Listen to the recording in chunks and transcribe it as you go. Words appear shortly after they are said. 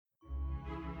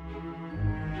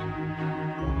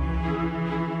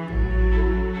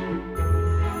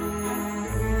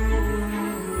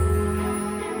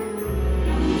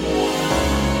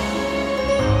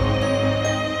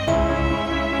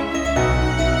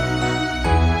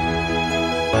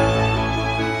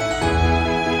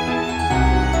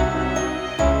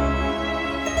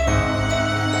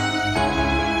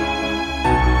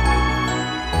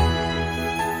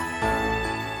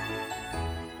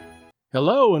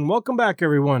Hello and welcome back,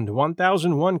 everyone, to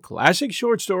 1001 Classic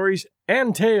Short Stories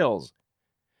and Tales.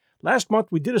 Last month,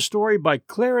 we did a story by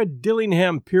CLARA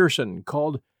PIERSON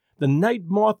called The Night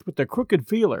Moth with the Crooked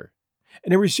Feeler,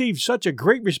 and it received such a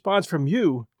great response from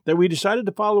you that we decided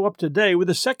to follow up today with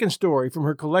a second story from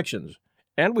her collections,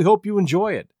 and we hope you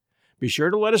enjoy it. Be sure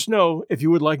to let us know if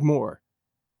you would like more.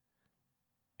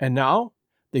 And now,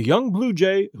 The Young Blue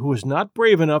Jay Who Was Not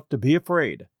Brave Enough to Be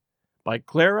Afraid, by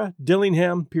CLARA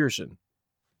PIERSON.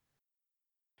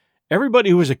 Everybody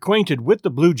who is acquainted with the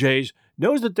Blue Jays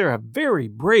knows that they're a very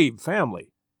brave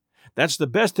family. That's the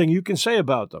best thing you can say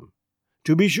about them.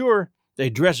 To be sure, they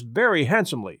dress very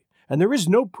handsomely, and there is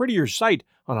no prettier sight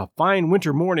on a fine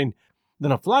winter morning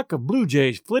than a flock of blue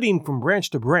jays flitting from branch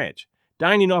to branch,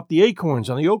 dining off the acorns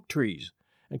on the oak trees,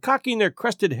 and cocking their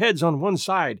crested heads on one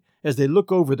side as they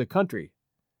look over the country.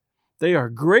 They are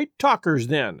great talkers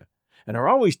then, and are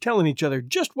always telling each other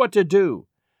just what to do,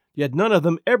 yet none of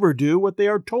them ever do what they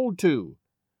are told to,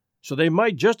 so they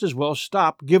might just as well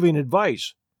stop giving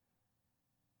advice.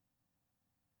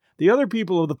 The other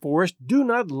people of the forest do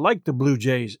not like the blue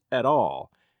jays at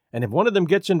all, and if one of them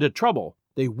gets into trouble,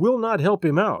 they will not help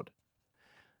him out.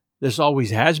 This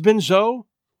always has been so,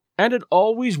 and it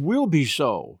always will be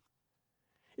so.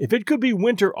 If it could be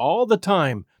winter all the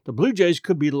time, the blue jays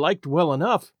could be liked well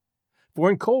enough, for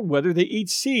in cold weather they eat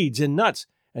seeds and nuts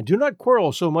and do not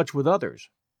quarrel so much with others.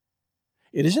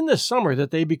 It is in the summer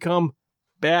that they become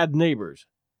bad neighbors.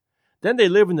 Then they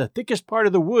live in the thickest part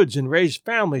of the woods and raise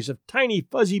families of tiny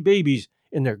fuzzy babies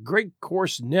in their great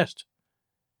coarse nest.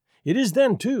 It is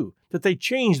then, too, that they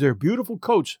change their beautiful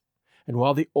coats, and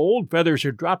while the old feathers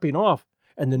are dropping off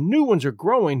and the new ones are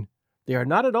growing, they are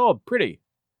not at all pretty.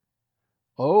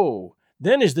 Oh,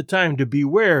 then is the time to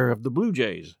beware of the blue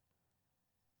jays.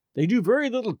 They do very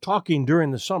little talking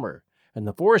during the summer, and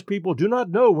the forest people do not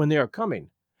know when they are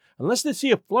coming, unless they see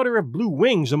a flutter of blue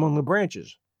wings among the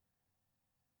branches.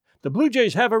 The blue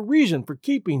jays have a reason for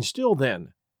keeping still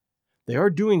then. They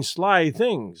are doing sly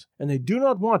things, and they do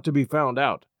not want to be found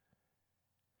out.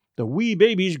 The wee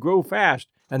babies grow fast,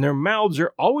 and their mouths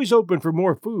are always open for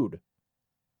more food.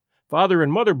 Father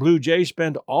and Mother Blue Jay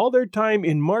spend all their time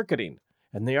in marketing,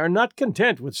 and they are not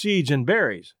content with seeds and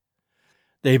berries.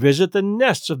 They visit the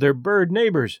nests of their bird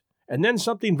neighbors, and then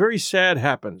something very sad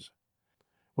happens.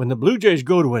 When the blue jays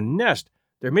go to a nest,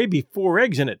 there may be 4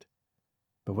 eggs in it.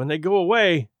 But when they go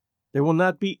away, there will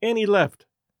not be any left,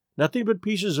 nothing but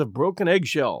pieces of broken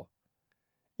eggshell.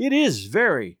 It is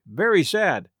very, very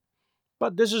sad.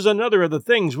 But this is another of the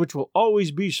things which will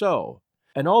always be so,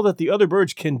 and all that the other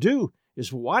birds can do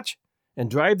is watch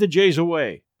and drive the jays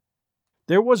away.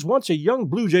 There was once a young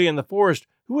blue jay in the forest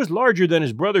who was larger than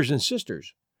his brothers and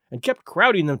sisters, and kept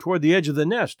crowding them toward the edge of the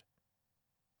nest.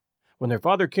 When their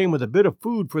father came with a bit of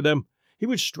food for them, he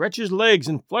would stretch his legs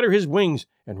and flutter his wings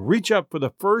and reach up for the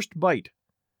first bite.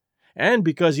 And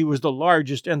because he was the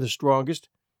largest and the strongest,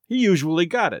 he usually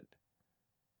got it.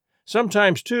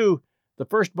 Sometimes, too, the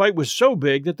first bite was so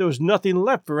big that there was nothing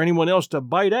left for anyone else to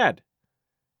bite at.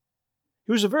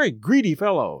 He was a very greedy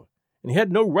fellow, and he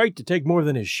had no right to take more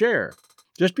than his share,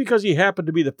 just because he happened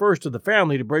to be the first of the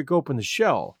family to break open the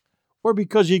shell, or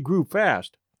because he grew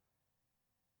fast.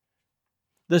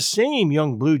 The same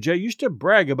young blue jay used to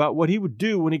brag about what he would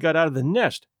do when he got out of the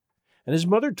nest, and his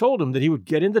mother told him that he would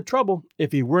get into trouble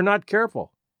if he were not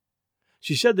careful.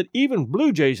 She said that even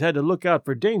blue jays had to look out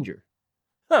for danger.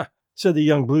 "Huh," said the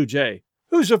young blue jay,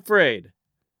 "who's afraid?"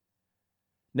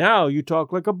 "Now you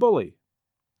talk like a bully,"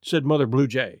 said Mother Blue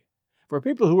Jay, "for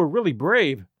people who are really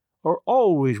brave are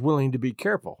always willing to be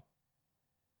careful."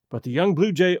 But the young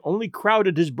blue jay only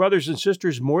crowded his brothers and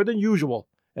sisters more than usual,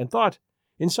 and thought,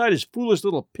 inside his foolish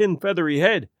little pin-feathery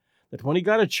head, that when he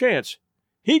got a chance,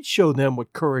 he'd show them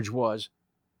what courage was.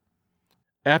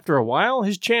 After a while,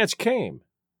 his chance came.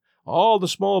 All the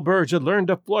small birds had learned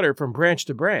to flutter from branch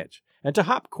to branch, and to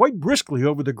hop quite briskly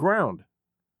over the ground.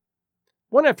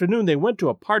 One afternoon they went to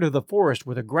a part of the forest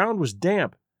where the ground was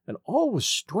damp, and all was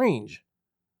strange.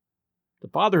 The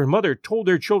father and mother told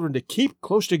their children to keep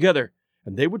close together,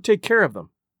 and they would take care of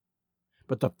them.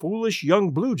 But the foolish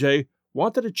young blue jay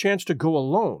wanted a chance to go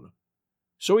alone,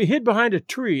 so he hid behind a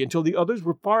tree until the others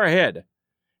were far ahead,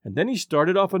 and then he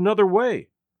started off another way.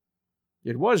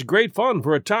 It was great fun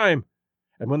for a time,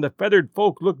 and when the feathered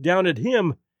folk looked down at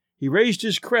him, he raised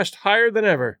his crest higher than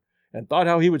ever, and thought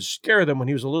how he would scare them when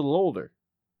he was a little older.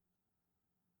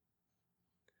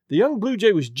 The young blue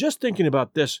jay was just thinking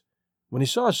about this when he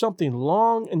saw something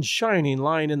long and shining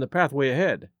lying in the pathway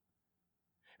ahead.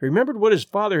 He remembered what his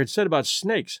father had said about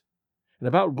snakes, and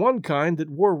about one kind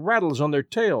that wore rattles on their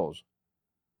tails.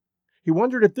 He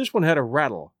wondered if this one had a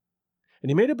rattle, and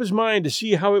he made up his mind to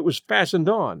see how it was fastened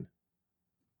on.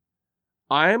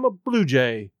 "I am a blue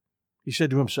jay," he said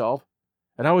to himself,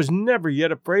 "and I was never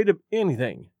yet afraid of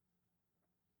anything."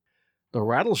 The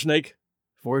rattlesnake,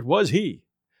 for it was he,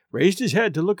 raised his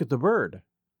head to look at the bird.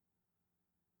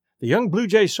 The young blue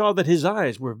jay saw that his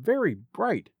eyes were very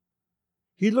bright.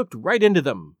 He looked right into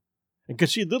them, and could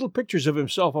see little pictures of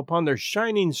himself upon their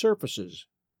shining surfaces.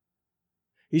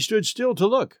 He stood still to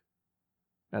look,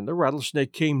 and the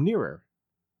rattlesnake came nearer.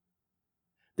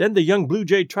 Then the young blue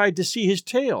jay tried to see his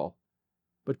tail,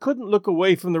 but couldn't look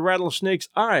away from the rattlesnake's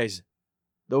eyes,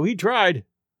 though he tried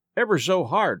ever so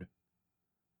hard.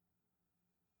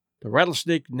 The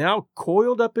rattlesnake now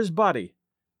coiled up his body,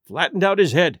 flattened out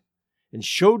his head, and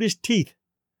showed his teeth,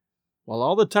 while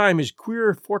all the time his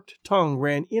queer forked tongue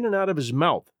ran in and out of his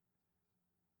mouth.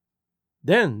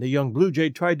 Then the young blue jay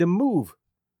tried to move,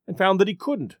 and found that he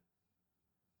couldn't.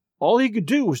 All he could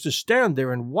do was to stand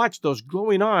there and watch those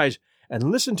glowing eyes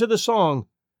and listen to the song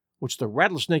which the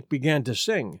rattlesnake began to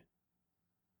sing.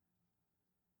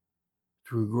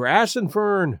 "Through grass and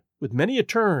fern, with many a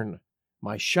turn,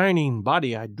 my shining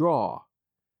body I draw.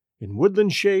 In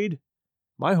woodland shade,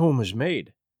 my home is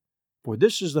made, for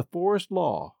this is the forest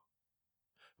law.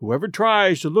 Whoever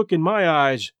tries to look in my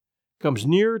eyes comes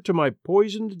near to my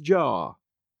poisoned jaw.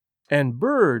 And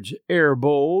birds, ere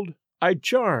bold, I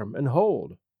charm and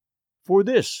hold, for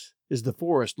this is the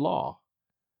forest law."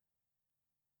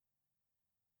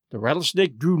 The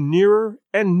rattlesnake drew nearer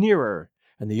and nearer,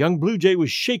 and the young blue jay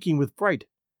was shaking with fright,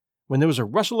 when there was a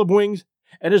rustle of wings,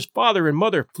 and his father and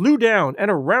mother flew down and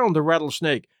around the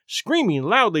rattlesnake, screaming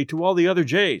loudly to all the other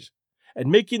jays, and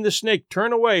making the snake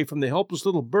turn away from the helpless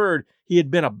little bird he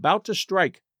had been about to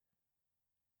strike.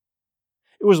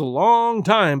 It was a long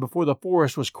time before the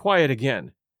forest was quiet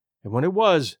again, and when it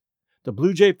was, the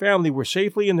blue jay family were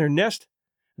safely in their nest,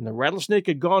 and the rattlesnake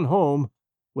had gone home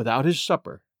without his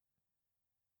supper.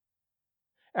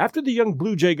 After the young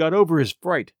blue jay got over his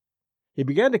fright, he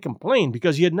began to complain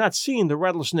because he had not seen the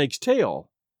rattlesnake's tail.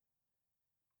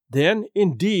 Then,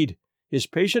 indeed, his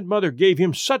patient mother gave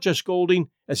him such a scolding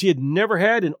as he had never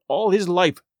had in all his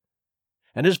life,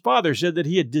 and his father said that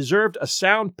he had deserved a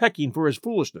sound pecking for his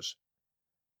foolishness.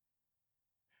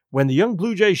 When the young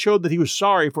blue jay showed that he was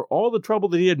sorry for all the trouble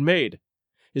that he had made,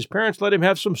 his parents let him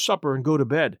have some supper and go to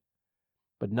bed,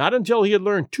 but not until he had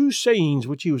learned 2 sayings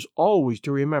which he was always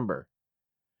to remember.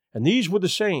 And these were the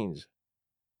sayings: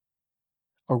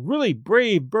 "A really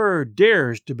brave bird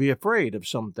dares to be afraid of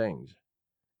some things,"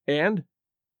 and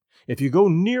 "If you go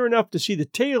near enough to see the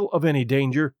tail of any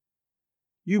danger,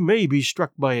 you may be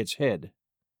struck by its head."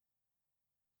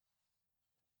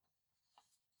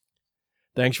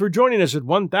 Thanks for joining us at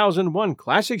 1001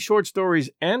 Classic Short Stories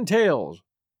and Tales.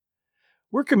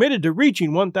 We're committed to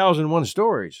reaching 1001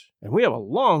 stories, and we have a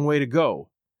long way to go.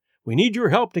 We need your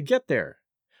help to get there.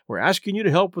 We're asking you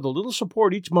to help with a little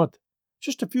support each month,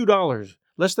 just a few dollars,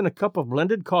 less than a cup of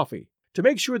blended coffee, to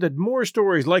make sure that more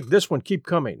stories like this one keep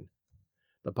coming.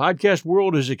 The podcast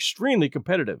world is extremely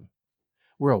competitive.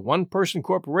 We're a one-person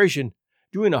corporation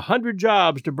doing 100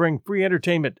 jobs to bring free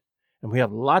entertainment, and we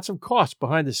have lots of costs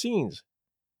behind the scenes.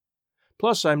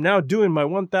 Plus, I'm now doing my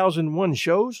 1001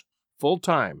 shows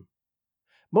full-time.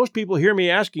 Most people hear me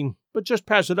asking, but just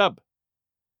pass it up.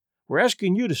 We're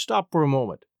asking you to stop for a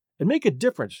moment and make a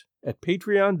difference at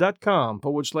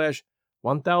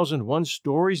patreon.com/1001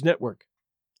 Stories Network.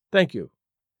 Thank you.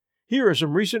 Here are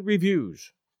some recent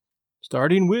reviews.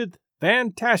 Starting with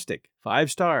Fantastic,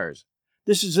 5 stars.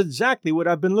 This is exactly what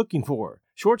I've been looking for,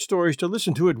 short stories to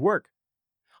listen to at work.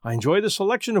 I enjoy the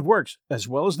selection of works as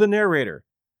well as the narrator.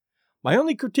 My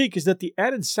only critique is that the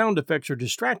added sound effects are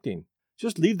distracting.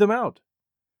 Just leave them out.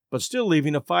 But still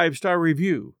leaving a 5-star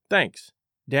review. Thanks,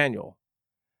 Daniel.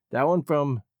 That one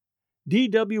from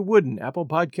D.W. Wooden, Apple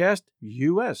Podcast,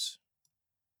 US.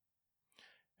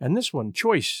 And this one,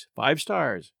 Choice, 5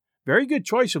 stars. Very good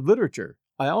choice of literature.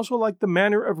 I also like the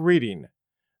manner of reading.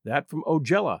 That from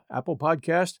Ojella, Apple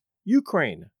Podcast,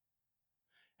 Ukraine.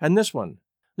 And this one,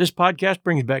 this podcast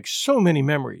brings back so many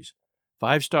memories.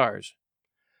 5 stars.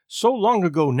 So long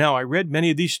ago now I read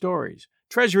many of these stories,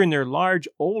 treasuring their large,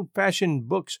 old-fashioned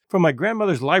books from my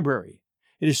grandmother's library.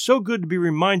 It is so good to be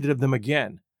reminded of them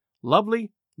again.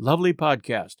 Lovely, lovely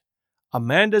podcast.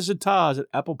 Amanda Zataz at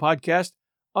Apple Podcast,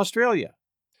 Australia.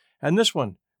 And this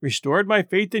one, Restored My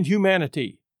Faith in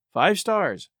Humanity. 5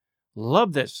 stars.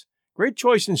 Love this. Great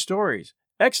choice in stories.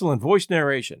 Excellent voice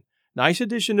narration. Nice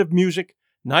addition of music.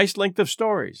 Nice length of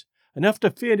stories. Enough to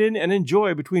fit in and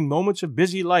enjoy between moments of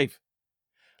busy life.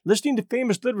 Listening to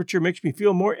famous literature makes me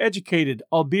feel more educated,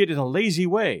 albeit in a lazy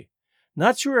way.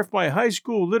 Not sure if my high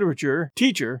school literature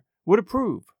teacher would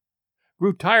approve.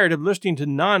 grew tired of listening to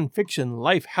nonfiction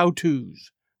life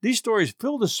how-tos. These stories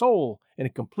fill the soul in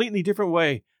a completely different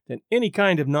way than any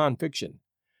kind of nonfiction.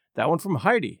 That one from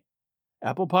Heidi,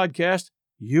 Apple Podcast,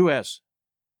 US.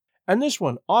 And this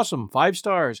one, awesome, 5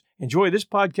 stars. Enjoy this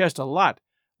podcast a lot.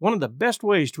 One of the best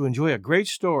ways to enjoy a great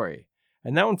story.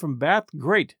 And that one from Bath,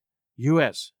 great,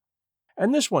 US.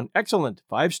 And this one, excellent,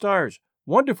 5 stars.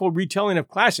 Wonderful retelling of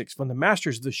classics from the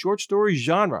masters of the short story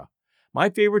genre. My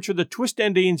favorites are the twist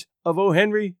endings of O.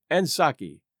 Henry and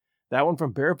Saki. That one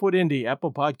from Barefoot Indie,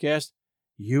 Apple Podcast,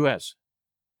 US.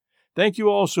 Thank you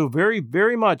all so very,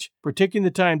 very much for taking the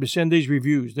time to send these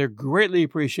reviews. They're greatly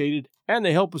appreciated, and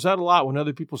they help us out a lot when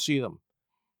other people see them.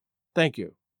 Thank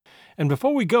you. And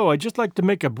before we go, I'd just like to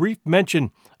make a brief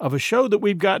mention of a show that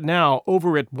we've got now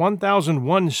over at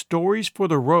 1001 Stories for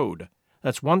the Road.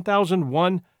 That's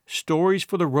 1001 Stories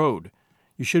for the Road.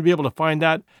 You should be able to find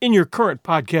that in your current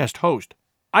podcast host.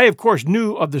 I, of course,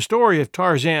 knew of the story of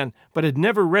Tarzan, but had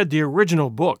never read the original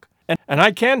book. And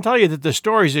I can tell you that the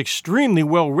story is extremely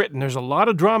well written. There's a lot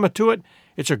of drama to it.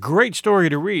 It's a great story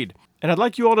to read, and I'd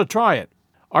like you all to try it.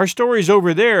 Our stories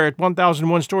over there at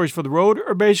 1001 Stories for the Road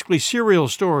are basically serial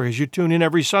stories. You tune in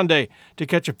every Sunday to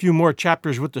catch a few more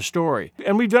chapters with the story.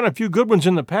 And we've done a few good ones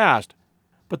in the past.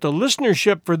 But the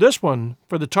listenership for this one,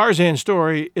 for the Tarzan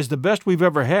story, is the best we've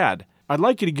ever had. I'd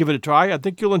like you to give it a try. I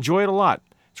think you'll enjoy it a lot.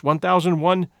 It's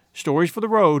 1001 Stories for the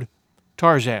Road,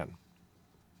 Tarzan.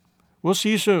 We'll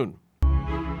see you soon.